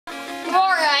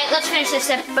let's finish this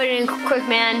episode in quick,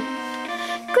 man.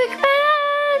 Quick,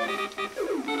 man.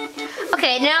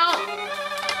 Okay, now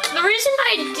the reason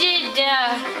I did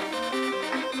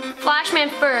Flashman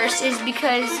first is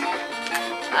because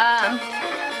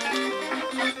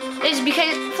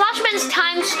Flashman's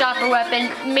time stopper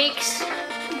weapon makes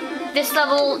this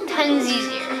level tons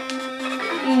easier.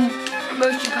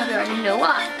 Most of you probably already know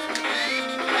why.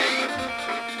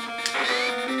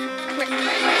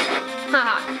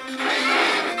 Haha.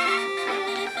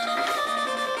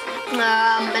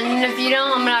 And if you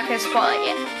don't, I'm not gonna spoil it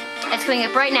yet. It's coming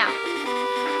up right now.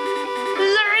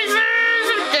 Lasers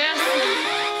of death.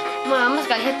 Well, I almost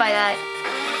got hit by that.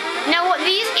 Now, what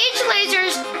these each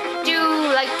lasers do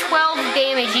like 12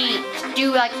 damage each.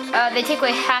 Do like they take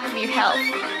away half of your health.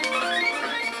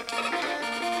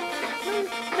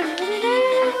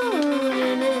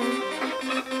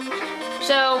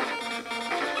 So,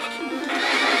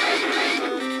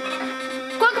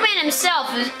 Megaman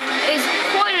himself is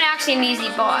quite actually an easy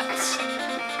boss.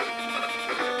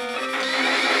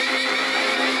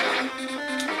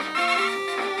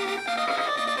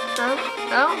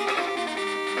 Oh.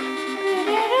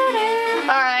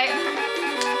 Alright.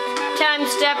 Time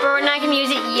stepper, and I can use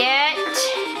it yet.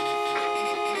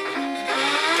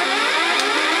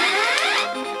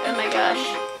 Oh my gosh.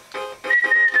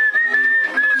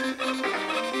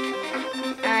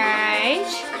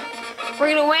 Alright. We're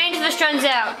gonna wait until this runs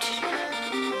out.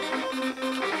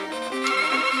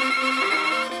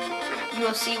 You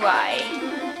will see why.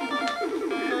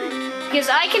 Because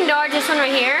I can dodge this one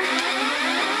right here.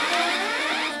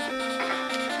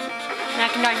 And I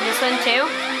can dodge this one too.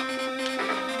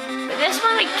 But this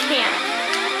one I can't.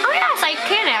 Oh yes, I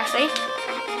can actually.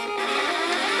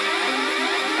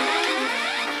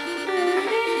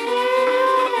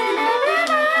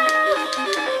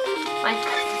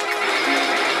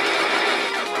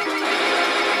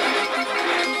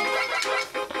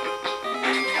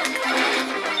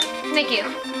 Thank you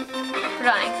for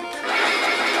dying.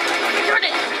 Darn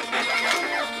it!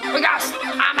 Oh my gosh!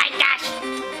 Oh my gosh!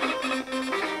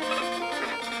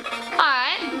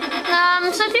 Alright.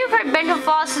 So if you've heard Bento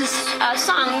Foss's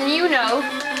song, you know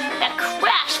that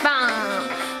crash bomb.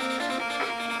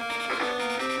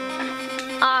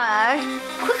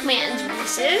 Quickman's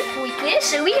weakness,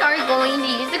 so we are going to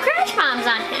use the crash bombs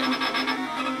on him.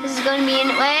 This is going to be in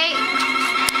the way.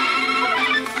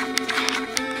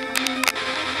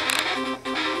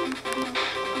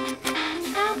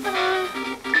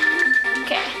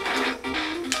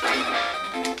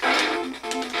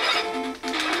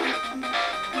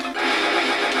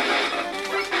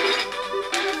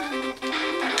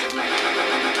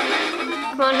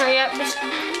 Come on, hurry up. Just...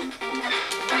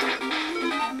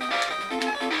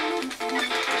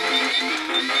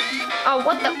 Oh,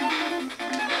 what the...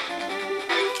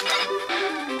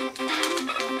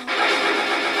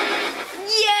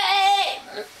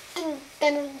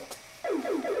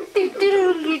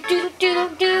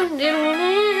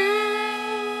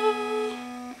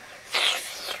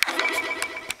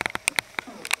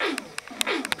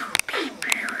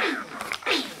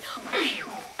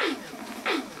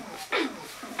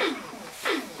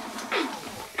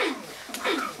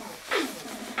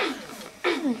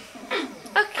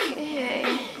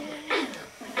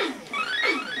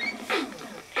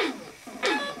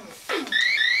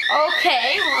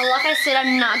 Okay, well, like I said,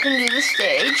 I'm not going to do the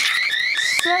stage,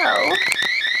 so,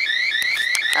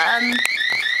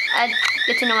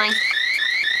 it's annoying.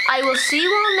 I will see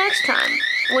you all next time.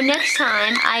 Well, next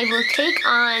time, I will take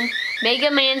on Mega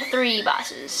Man 3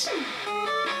 bosses.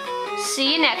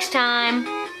 See you next time.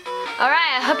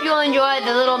 Alright, I hope you all enjoyed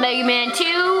the little Mega Man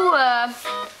 2,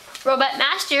 Robot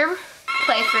Master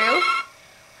playthrough.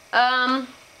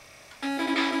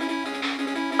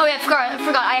 Oh yeah, I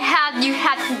forgot. You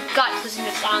have got to listen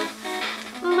to the song.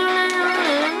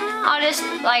 I'll just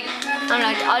like, I don't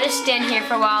know. I'll just stand here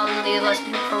for a while and listen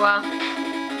to it for a while.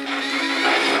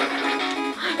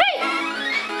 Hey!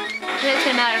 It's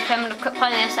gonna matter if I'm gonna quit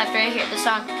playing this after I hear the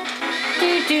song.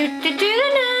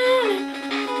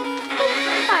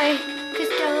 Hi, 'cause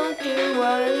don't do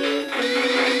what you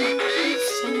do.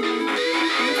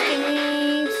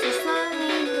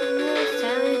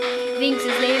 Thinks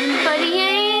it's leaving.